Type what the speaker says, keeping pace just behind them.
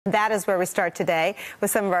That is where we start today with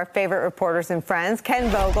some of our favorite reporters and friends. Ken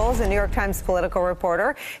Vogel, a New York Times political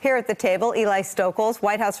reporter. Here at the table, Eli Stokols,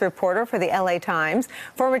 White House reporter for the LA Times,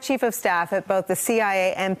 former chief of staff at both the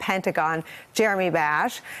CIA and Pentagon, Jeremy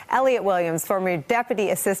Bash. Elliot Williams, former deputy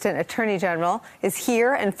assistant attorney general, is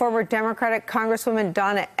here, and former Democratic Congresswoman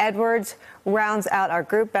Donna Edwards rounds out our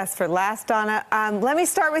group. Best for last, Donna. Let me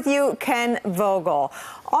start with you, Ken Vogel.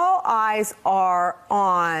 All eyes are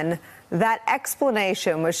on that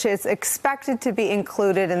explanation, which is expected to be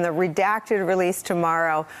included in the redacted release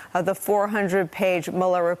tomorrow of the 400-page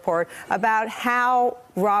Mueller report about how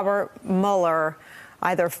Robert Mueller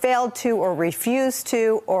either failed to or refused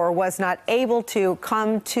to or was not able to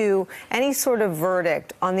come to any sort of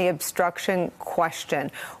verdict on the obstruction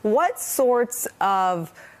question. What sorts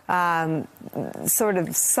of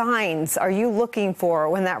signs are you looking for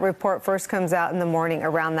when that report first comes out in the morning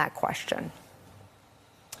around that question?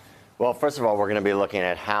 Well, first of all, we're going to be looking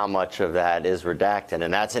at how much of that is redacted.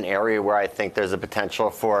 And that's an area where I think there's a potential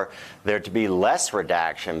for there to be less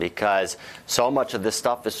redaction, because so much of this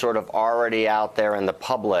stuff is sort of already out there in the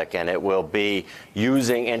public, and it will be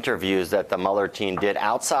using interviews that the Mueller team did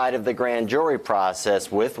outside of the grand jury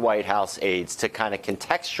process with White House aides to kind of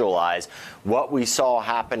contextualize what we saw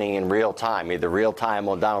happening in real time, either real time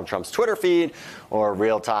on Donald Trump's Twitter feed or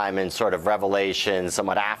real time in sort of revelations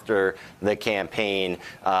somewhat after the campaign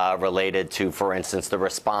related to, for instance, the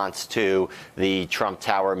response to the Trump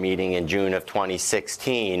Tower meeting in June of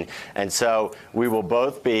 2016. And so we will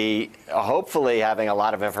both be hopefully having a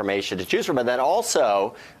lot of information to choose from, and then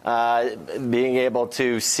also being able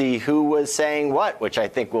to see who was saying what, which I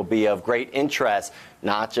think will be of great interest,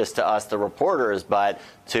 not just to us, the reporters, but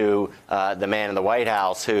to the man in the White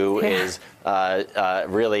House who is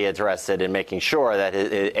really interested in making sure that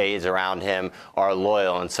his aides around him are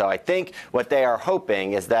loyal. And so I think what they are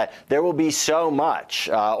hoping is that there will be so much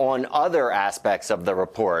on other aspects of the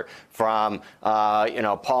report, from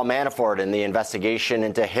Paul Manafort and the investigation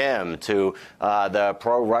into him to the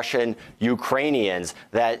pro-Russian Ukrainians,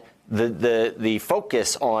 that the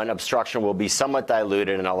focus on obstruction will be somewhat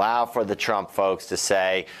diluted and allow for the Trump folks to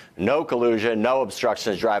say no collusion, no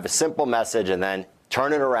obstructions, drive a simple message, and then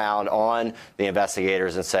turn it around on the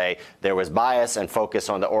investigators and say there was bias, and focus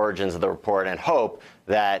on the origins of the report, and hope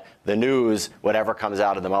that the news, whatever comes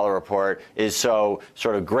out of the Mueller report, is so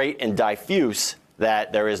sort of great and diffuse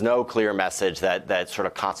that there is no clear message that sort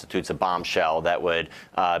of constitutes a bombshell that would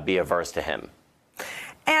be averse to him.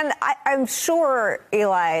 And I'm sure,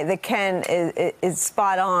 Eli, that Ken is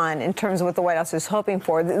spot on in terms of what the White House is hoping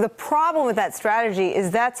for. The problem with that strategy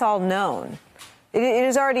is that's all known. It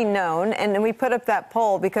is already known, and we put up that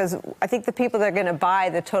poll because I think the people that are going to buy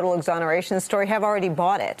the total exoneration story have already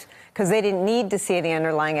bought it, because they didn't need to see any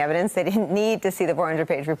underlying evidence. They didn't need to see the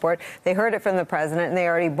 400-page report. They heard it from the president, and they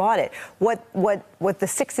already bought it. What the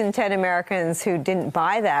 6 in 10 Americans who didn't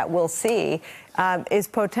buy that will see is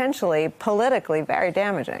potentially politically very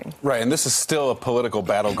damaging. Right, and this is still a political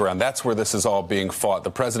battleground. That's where this is all being fought.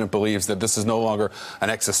 The president believes that this is no longer an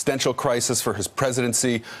existential crisis for his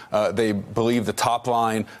presidency. They believe the top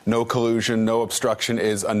line, no collusion, no obstruction,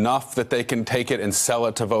 is enough that they can take it and sell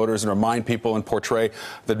it to voters and remind people and portray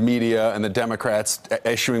the media and the Democrats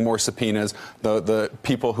issuing more subpoenas, the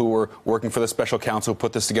people who were working for the special counsel who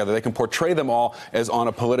put this together. They can portray them all as on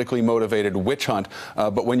a politically motivated witch hunt.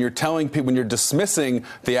 But when you're telling people, when you're dismissing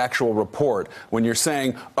the actual report, when you're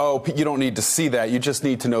saying, oh, you don't need to see that, you just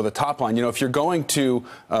need to know the top line. You know, if you're going to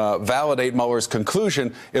validate Mueller's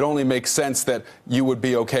conclusion, it only makes sense that you would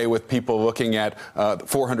be okay with people looking at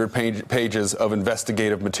 400 pages of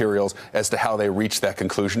investigative materials as to how they reached that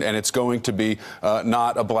conclusion. And it's going to be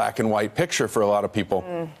not a black and white picture for a lot of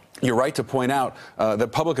people. You're right to point out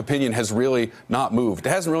that public opinion has really not moved. It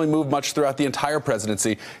hasn't really moved much throughout the entire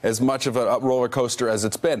presidency, as much of a roller coaster as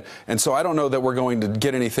it's been. And so I don't know that we're going to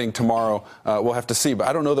get anything tomorrow. We'll have to see. But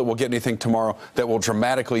I don't know that we'll get anything tomorrow that will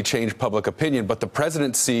dramatically change public opinion. But the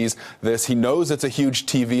president sees this. He knows it's a huge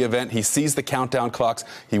TV event. He sees the countdown clocks.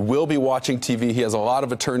 He will be watching TV. He has a lot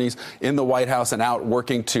of attorneys in the White House and out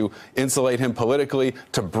working to insulate him politically,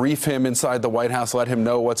 to brief him inside the White House, let him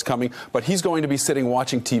know what's coming. But he's going to be sitting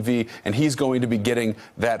watching TV, and he's going to be getting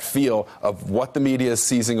that feel of what the media is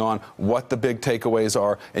seizing on, what the big takeaways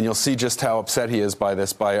are, and you'll see just how upset he is by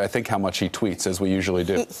this, by I think how much he tweets, as we usually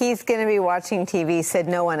do. He's going to be watching TV, said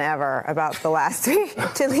no one ever, about the last three,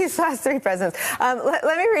 at least last 3 presidents. Let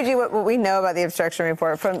me read you what we know about the obstruction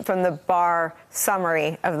report from the Barr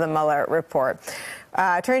summary of the Mueller report.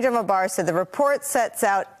 Attorney General Barr said the report sets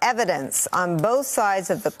out evidence on both sides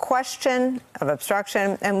of the question of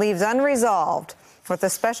obstruction and leaves unresolved what the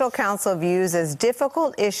special counsel views as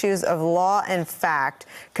difficult issues of law and fact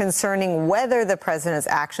concerning whether the president's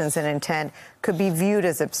actions and intent could be viewed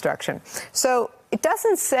as obstruction. So it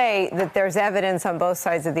doesn't say that there's evidence on both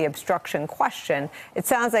sides of the obstruction question. It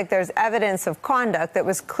sounds like there's evidence of conduct that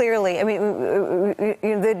was clearly, I mean,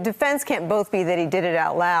 the defense can't both be that he did it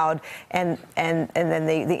out loud and then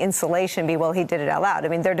the insulation be, well, he did it out loud. I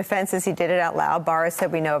mean, their defense is he did it out loud. Barr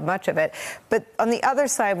said we know much of it. But on the other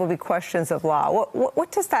side will be questions of law. What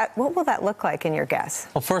will that look like in your guess?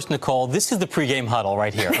 Well, first, Nicole, this is the pregame huddle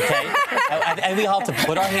right here, okay? And we all have to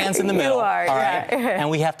put our hands in the middle. You are, all right? And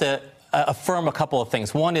we have to affirm a couple of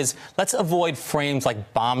things. One is, let's avoid frames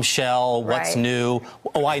like bombshell, what's new,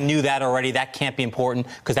 oh, I knew that already, that can't be important,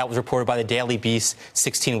 because that was reported by the Daily Beast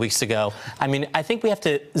 16 weeks ago. I mean, I think we have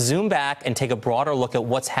to zoom back and take a broader look at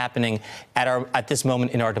what's happening at this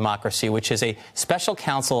moment in our democracy, which is a special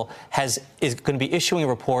counsel is going to be issuing a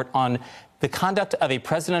report on the conduct of a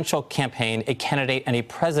presidential campaign, a candidate, and a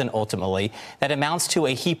president ultimately, that amounts to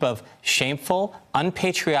a heap of shameful,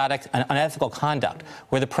 unpatriotic, and unethical conduct,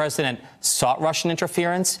 where the president sought Russian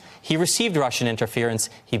interference, he received Russian interference,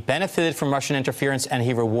 he benefited from Russian interference, and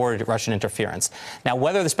he rewarded Russian interference. Now,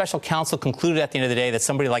 whether the special counsel concluded at the end of the day that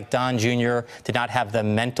somebody like Don Jr. did not have the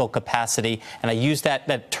mental capacity, and I use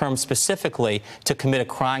that term specifically, to commit a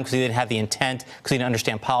crime because he didn't have the intent, because he didn't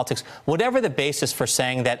understand politics, whatever the basis for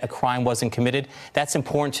saying that a crime wasn't committed, that's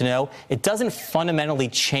important to know. It doesn't fundamentally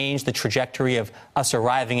change the trajectory of us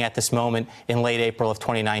arriving at this moment in late April of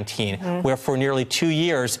 2019, where for nearly 2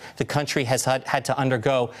 years the country has had to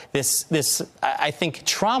undergo this I think,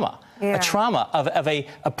 trauma, a trauma of a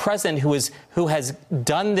president who has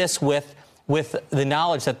done this with the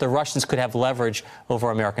knowledge that the Russians could have leverage over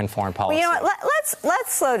American foreign policy. Well, you know what?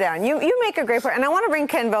 Let's slow down. You make a great point, and I want to bring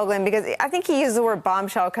Ken Vogel in because I think he used the word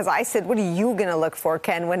bombshell because I said, "What are you going to look for,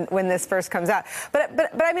 Ken, when this first comes out?" But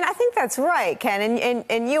I mean, I think that's right, Ken,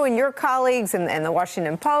 and you and your colleagues and the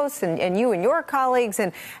Washington Post and you and your colleagues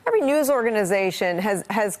and every news organization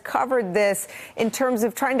has covered this in terms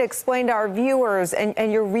of trying to explain to our viewers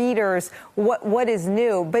and your readers what is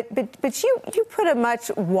new. But you put a much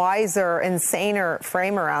wiser and saner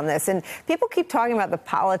frame around this, and people keep talking about the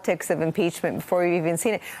politics of impeachment before you've even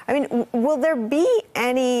seen it. I mean, will there be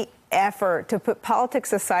any effort to put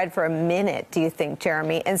politics aside for a minute, do you think,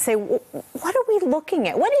 Jeremy, and say, what are we looking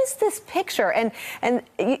at? What is this picture? And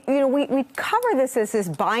you know, we cover this as this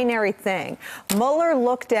binary thing. Mueller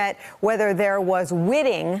looked at whether there was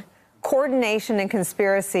witting, coordination, and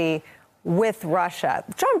conspiracy with Russia.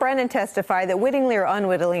 John Brennan testified that wittingly or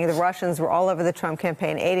unwittingly, the Russians were all over the Trump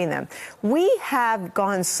campaign aiding them. We have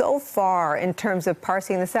gone so far in terms of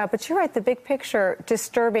parsing this out, but you're right, the big picture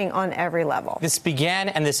disturbing on every level. This began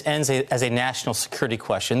and this ends as a national security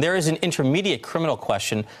question. There is an intermediate criminal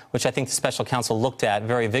question, which I think the special counsel looked at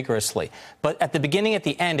very vigorously. But at the beginning, at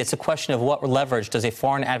the end, it's a question of what leverage does a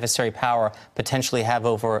foreign adversary power potentially have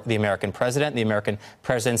over the American president, the American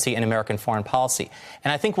presidency, and American foreign policy.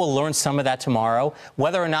 And I think we'll learn some of that tomorrow.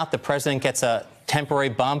 Whether or not the president gets a temporary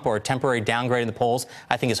bump or a temporary downgrade in the polls,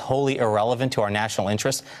 I think is wholly irrelevant to our national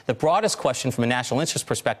interest. The broadest question from a national interest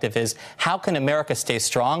perspective is, how can America stay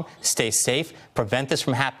strong, stay safe, prevent this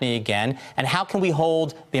from happening again? And how can we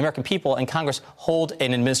hold the American people and Congress hold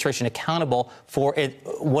an administration accountable for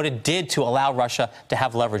what it did to allow Russia to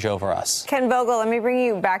have leverage over us? Ken Vogel, let me bring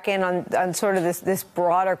you back in on sort of this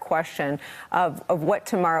broader question of what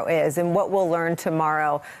tomorrow is and what we'll learn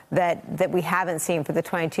tomorrow that we haven't seen for the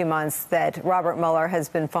 22 months that Robert Mueller has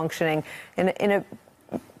been functioning in a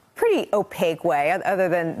pretty opaque way, other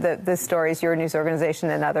than the stories your news organization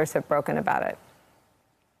and others have broken about it.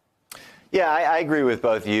 Yeah, I agree with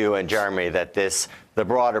both you and Jeremy that the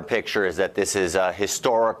broader picture is that this is a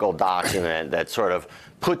historical document that sort of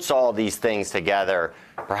puts all these things together,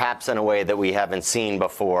 perhaps in a way that we haven't seen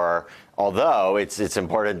before. Although it's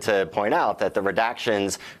important to point out that the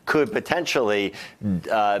redactions could potentially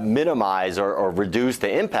minimize or reduce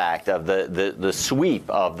the impact of the sweep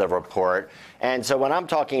of the report. And so when I'm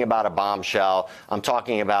talking about a bombshell, I'm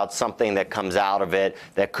talking about something that comes out of it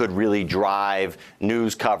that could really drive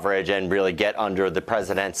news coverage and really get under the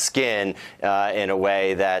president's skin in a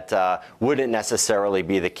way that wouldn't necessarily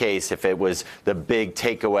be the case if it was the big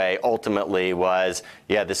takeaway ultimately was,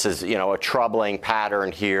 yeah, this is, you know, a troubling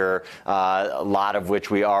pattern here, a lot of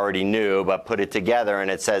which we already knew, but put it together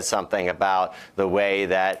and it says something about the way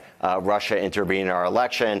that Russia intervened in our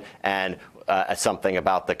election and something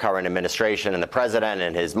about the current administration and the president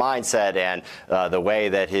and his mindset and the way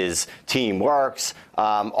that his team works.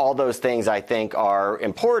 All those things I think are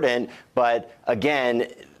important, But again,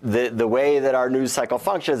 the way that our news cycle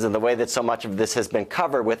functions and the way that so much of this has been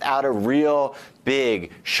covered without a real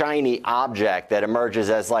big, shiny object that emerges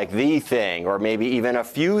as like the thing or maybe even a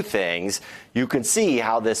few things, you can see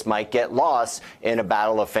how this might get lost in a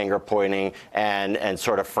battle of finger pointing and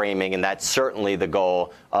sort of framing. And that's certainly the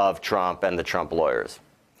goal of Trump and the Trump lawyers.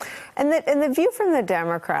 And the view from the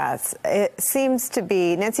Democrats, it seems to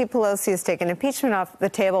be Nancy Pelosi has taken impeachment off the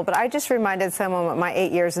table, but I just reminded someone what my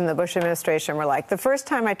 8 years in the Bush administration were like. The first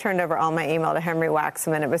time I turned over all my email to Henry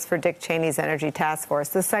Waxman, it was for Dick Cheney's Energy Task Force.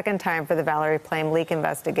 The second time for the Valerie Plame leak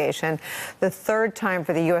investigation. The third time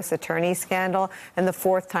for the U.S. Attorney scandal. And the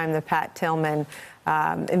fourth time the Pat Tillman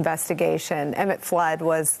investigation. Emmett Flood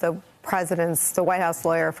was the White House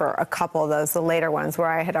lawyer for a couple of those, the later ones where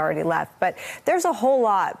I had already left. But there's a whole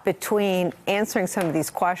lot between answering some of these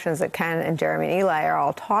questions that Ken and Jeremy and Eli are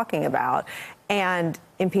all talking about and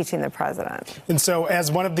impeaching the president. And so,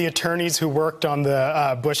 as one of the attorneys who worked on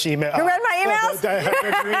the Bush email, you read my emails? I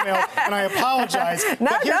read your email, and I apologize.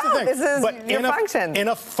 This is your function. In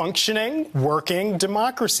a functioning, working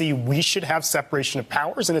democracy, we should have separation of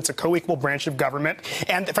powers, and it's a co-equal branch of government.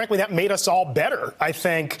 And frankly, that made us all better. I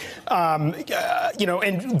think, and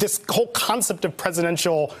this whole concept of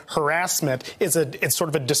presidential harassment it's sort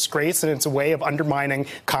of a disgrace, and it's a way of undermining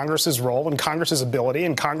Congress's role and Congress's ability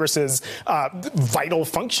and Congress's vital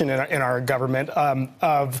function in our government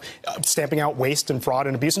of stamping out waste and fraud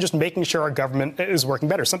and abuse and just making sure our government is working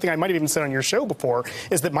better. Something I might have even said on your show before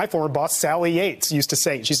is that my former boss, Sally Yates, used to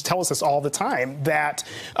say, she used to tell us this all the time, that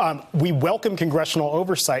we welcome congressional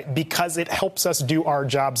oversight because it helps us do our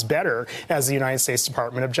jobs better as the United States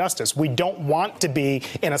Department of Justice. We don't want to be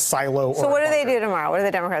in a silo. So what do they do tomorrow? What do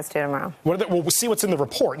the Democrats do tomorrow? We'll see what's in the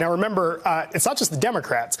report. Now, remember, it's not just the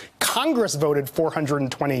Democrats. Congress voted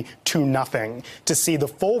 420-0 to see the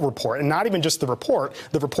full report, and not even just the report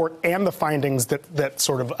and the findings that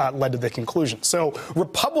sort of led to the conclusion. So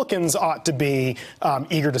Republicans ought to be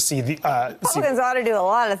eager to see the... Republicans ought to do a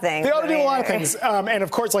lot of things. They ought to do a lot of things. And of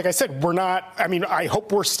course, like I said, we're not... I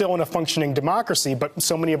hope we're still in a functioning democracy, but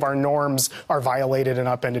so many of our norms are violated and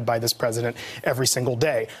upended by this president every single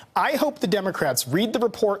day. I hope the Democrats read the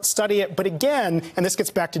report, study it, but again, and this gets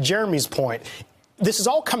back to Jeremy's point, this has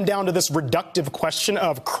all come down to this reductive question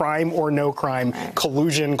of crime or no crime,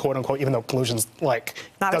 collusion, quote unquote, even though collusion's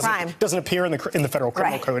doesn't appear in the federal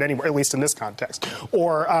criminal code anywhere, at least in this context.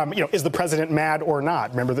 Or, is the president mad or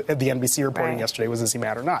not? Remember the NBC reporting yesterday, is he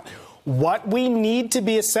mad or not? What we need to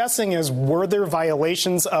be assessing is, were there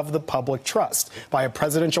violations of the public trust by a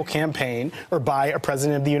presidential campaign or by a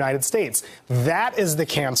president of the United States? That is the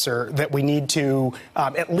cancer that we need to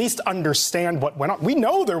at least understand what went on. We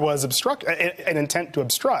know there was an intent to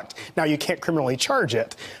obstruct. Now, you can't criminally charge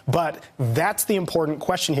it, but that's the important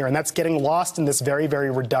question here, and that's getting lost in this very, very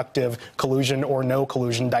reductive collusion or no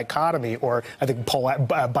collusion dichotomy, or I think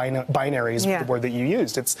binary is the word that you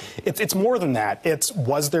used. It's more than that.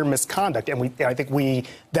 Was there misconduct? And I think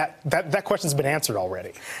that question's been answered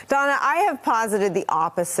already. Donna, I have posited the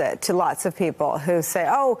opposite to lots of people who say,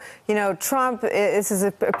 Trump, this is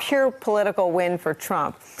a pure political win for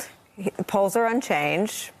Trump. Polls are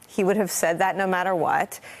unchanged. He would have said that no matter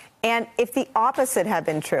what. And if the opposite had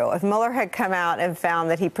been true, if Mueller had come out and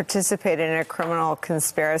found that he participated in a criminal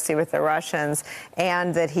conspiracy with the Russians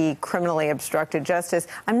and that he criminally obstructed justice,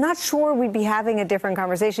 I'm not sure we'd be having a different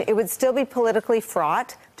conversation. It would still be politically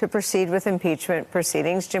fraught to proceed with impeachment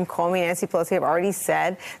proceedings. Jim Comey and Nancy Pelosi have already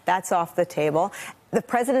said that's off the table. The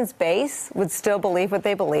president's base would still believe what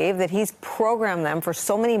they believe, that he's programmed them for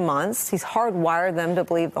so many months. He's hardwired them to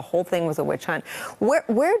believe the whole thing was a witch hunt.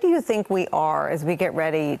 Where do you think we are as we get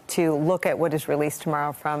ready to look at what is released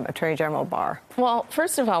tomorrow from Attorney General Barr? Well,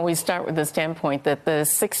 first of all, we start with the standpoint that the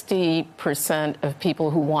 60% of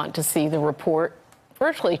people who want to see the report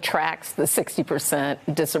virtually tracks the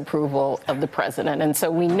 60% disapproval of the president. And so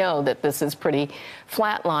we know that this is pretty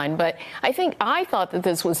flatline. But I thought that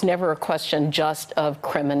this was never a question just of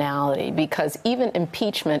criminality, because even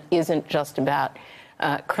impeachment isn't just about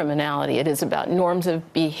criminality. It is about norms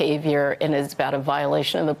of behavior, and it's about a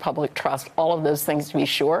violation of the public trust, all of those things, to be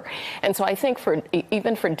sure. And so I think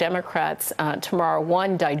even for Democrats tomorrow,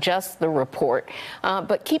 one, digest the report.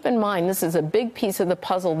 But keep in mind, this is a big piece of the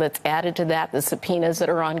puzzle that's added to that, the subpoenas that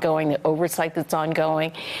are ongoing, the oversight that's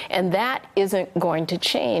ongoing, and that isn't going to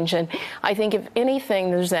change. And I think, if anything,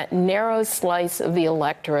 there's that narrow slice of the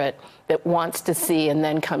electorate that wants to see and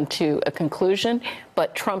then come to a conclusion.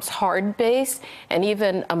 But Trump's hard base, and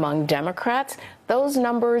even among Democrats, those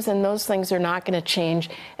numbers and those things are not going to change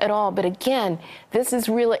at all. But again, this is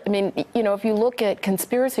really, I mean, you know, if you look at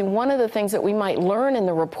conspiracy, one of the things that we might learn in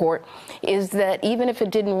the report is that even if it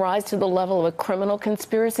didn't rise to the level of a criminal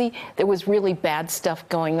conspiracy, there was really bad stuff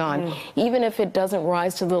going on. Even if it doesn't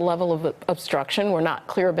rise to the level of obstruction, we're not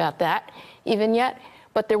clear about that even yet.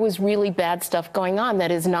 But there was really bad stuff going on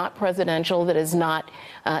that is not presidential, that is not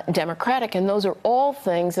democratic. And those are all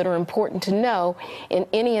things that are important to know in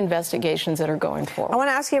any investigations that are going forward. I want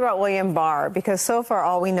to ask you about William Barr, because so far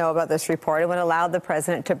all we know about this report and what allowed the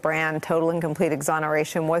president to brand total and complete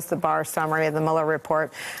exoneration was the Barr summary of the Mueller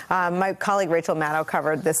report. My colleague Rachel Maddow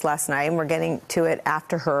covered this last night, and we're getting to it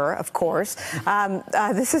after her, of course.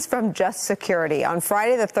 This is from Just Security. On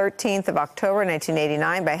Friday, the 13th of October,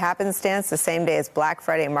 1989, by happenstance, the same day as Black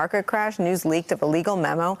Friday market crash, news leaked of a legal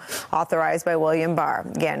memo authorized by William Barr.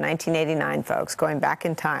 Again, 1989, folks, going back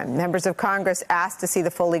in time. Members of Congress asked to see the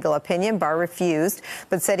full legal opinion. Barr refused,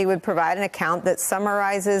 but said he would provide an account that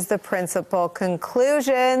summarizes the principal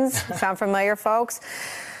conclusions. Sound familiar, folks?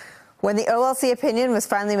 When the OLC opinion was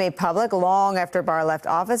finally made public, long after Barr left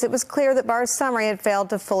office, it was clear that Barr's summary had failed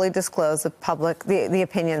to fully disclose the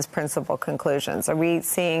opinion's principal conclusions. Are we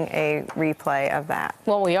seeing a replay of that?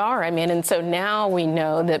 Well, we are. I mean, and so now we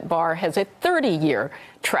know that Barr has a 30-year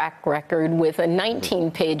track record with a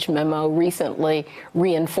 19-page memo recently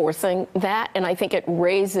reinforcing that. And I think it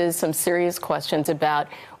raises some serious questions about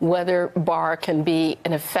whether Barr can be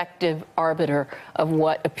an effective arbiter of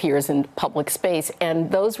what appears in public space.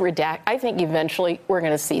 And those I think eventually we're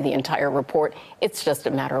going to see the entire report. It's just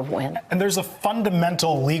a matter of when. And there's a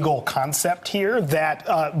fundamental legal concept here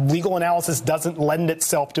that legal analysis doesn't lend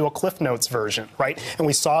itself to a Cliff Notes version, right? And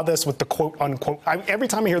we saw this with the quote unquote. Every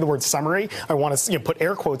time I hear the word summary, I want to put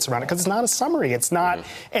air quotes around it because it's not a summary. It's not.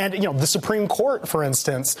 And the Supreme Court, for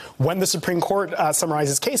instance, when the Supreme Court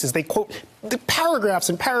summarizes cases, they quote the paragraphs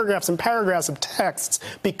and paragraphs and paragraphs of texts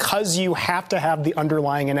because you have to have the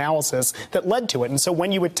underlying analysis that led to it. And so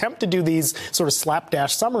when you attempt to do these sort of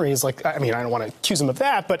slapdash summaries, like, I mean, I don't want to accuse them of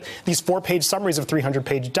that, but these 4-page summaries of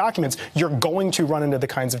 300-page documents, you're going to run into the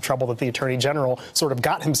kinds of trouble that the Attorney General sort of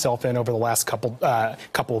got himself in over the last couple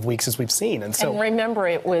of weeks, as we've seen. And so, and remember,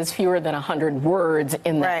 it was fewer than 100 words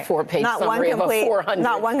in that 4-page summary of a 400.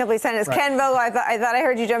 Not one complete sentence. Right. Ken Vogel, I thought I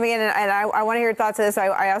heard you jumping in, and I want to hear your thoughts on this.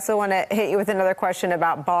 I also want to hit you with another question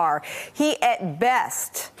about Barr. He, at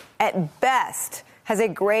best, has a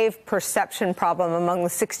grave perception problem among the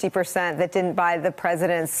 60% that didn't buy the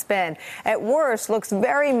president's spin. At worst, looks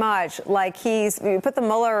very much like you put the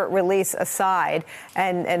Mueller release aside,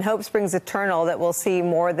 and hope springs eternal that we'll see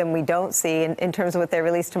more than we don't see in terms of what they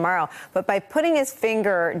release tomorrow. But by putting his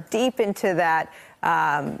finger deep into that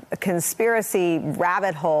conspiracy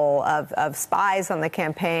rabbit hole of spies on the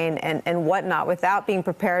campaign and whatnot, without being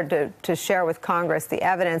prepared to share with Congress the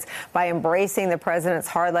evidence, by embracing the president's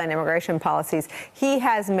hardline immigration policies, he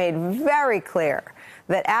has made very clear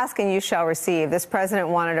that ask and you shall receive. This president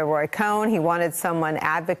wanted a Roy Cohn. He wanted someone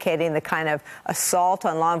advocating the kind of assault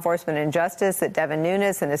on law enforcement and justice that Devin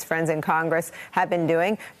Nunes and his friends in Congress have been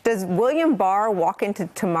doing. Does William Barr walk into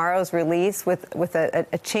tomorrow's release with a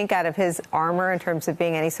chink out of his armor in terms of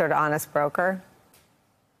being any sort of honest broker?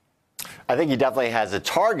 I think he definitely has a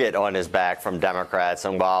target on his back from Democrats.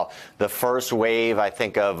 And while the first wave, I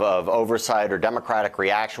think, of oversight or Democratic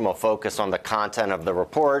reaction will focus on the content of the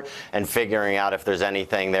report and figuring out if there's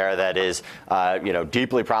anything there that is,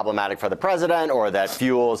 deeply problematic for the president or that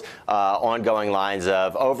fuels ongoing lines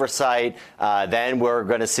of oversight, then we're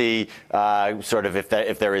going to see sort of if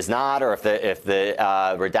there is not, or if the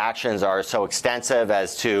redactions are so extensive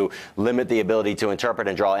as to limit the ability to interpret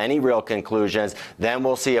and draw any real conclusions, then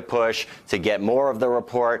we'll see a push to get more of the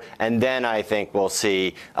report, and then I think we'll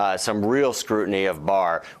see some real scrutiny of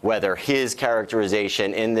Barr, whether his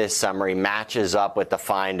characterization in this summary matches up with the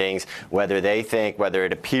findings, whether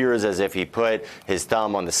it appears as if he put his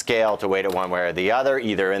thumb on the scale to weight it one way or the other,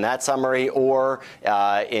 either in that summary or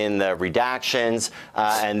in the redactions,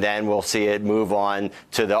 and then we'll see it move on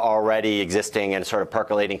to the already existing and sort of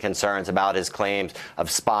percolating concerns about his claims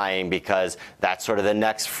of spying, because that's sort of the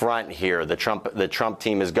next front here. The Trump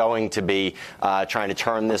team is going to be trying to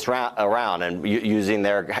turn this around and using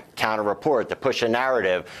their counter report to push a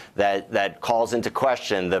narrative that calls into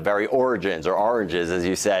question the very origins, or oranges, as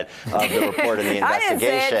you said, of the report and the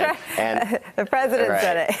investigation. I didn't say it. And the president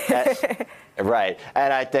said it. Right,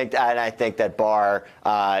 and I think that Barr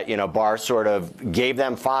sort of gave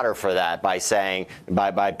them fodder for that by saying,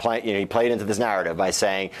 he played into this narrative by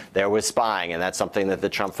saying there was spying, and that's something that the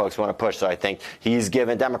Trump folks want to push. So I think he's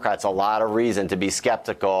given Democrats a lot of reason to be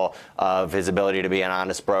skeptical of his ability to be an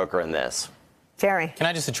honest broker in this. Jerry. Can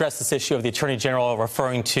I just address this issue of the Attorney General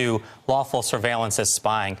referring to lawful surveillance as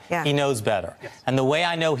spying? Yeah. He knows better. Yes. And the way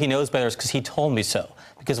I know he knows better is because he told me so.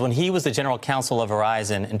 Because when he was the general counsel of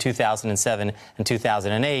Verizon in 2007 and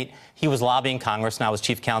 2008, he was lobbying Congress, and I was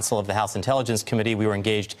chief counsel of the House Intelligence Committee. We were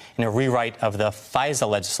engaged in a rewrite of the FISA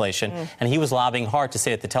legislation, and he was lobbying hard to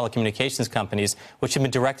say that the telecommunications companies, which have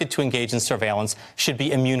been directed to engage in surveillance, should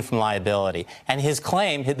be immune from liability. And his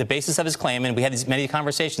claim, the basis of his claim, and we had these many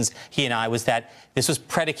conversations, he and I, was that this was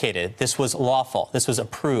predicated, this was lawful, this was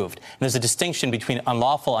approved. And there's a distinction between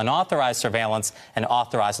unlawful, unauthorized surveillance and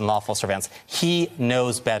authorized and lawful surveillance. He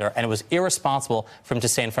knows better, and it was irresponsible for him to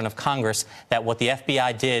say in front of Congress that what the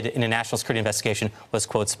FBI did in a national security investigation was,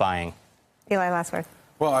 quote, spying. Eli, last word.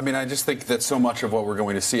 Well, I mean, I just think that so much of what we're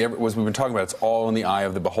going to see, as we've been talking about, it's all in the eye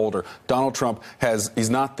of the beholder. Donald Trump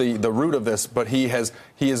he's not the root of this, but he has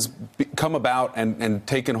come about and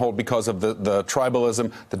taken hold because of the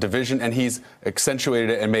tribalism, the division, and he's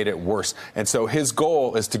accentuated it and made it worse. And so his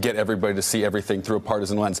goal is to get everybody to see everything through a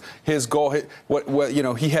partisan lens. His goal,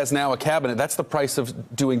 he has now a cabinet. That's the price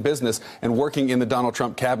of doing business, and working in the Donald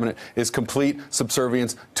Trump cabinet is complete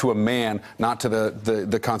subservience to a man, not to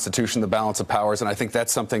the Constitution, the balance of powers. And I think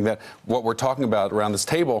that's something that what we're talking about around this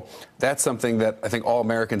table, that's something that I think all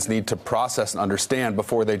Americans need to process and understand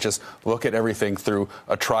before they just look at everything through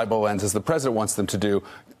a tribal lens, as the president wants them to do.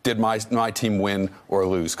 Did my team win or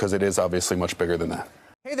lose? Because it is obviously much bigger than that.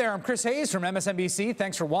 Hey there, I'm Chris Hayes from MSNBC.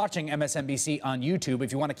 Thanks for watching MSNBC on YouTube.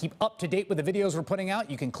 If you want to keep up to date with the videos we're putting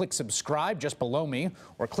out, you can click subscribe just below me,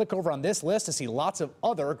 or click over on this list to see lots of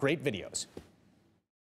other great videos.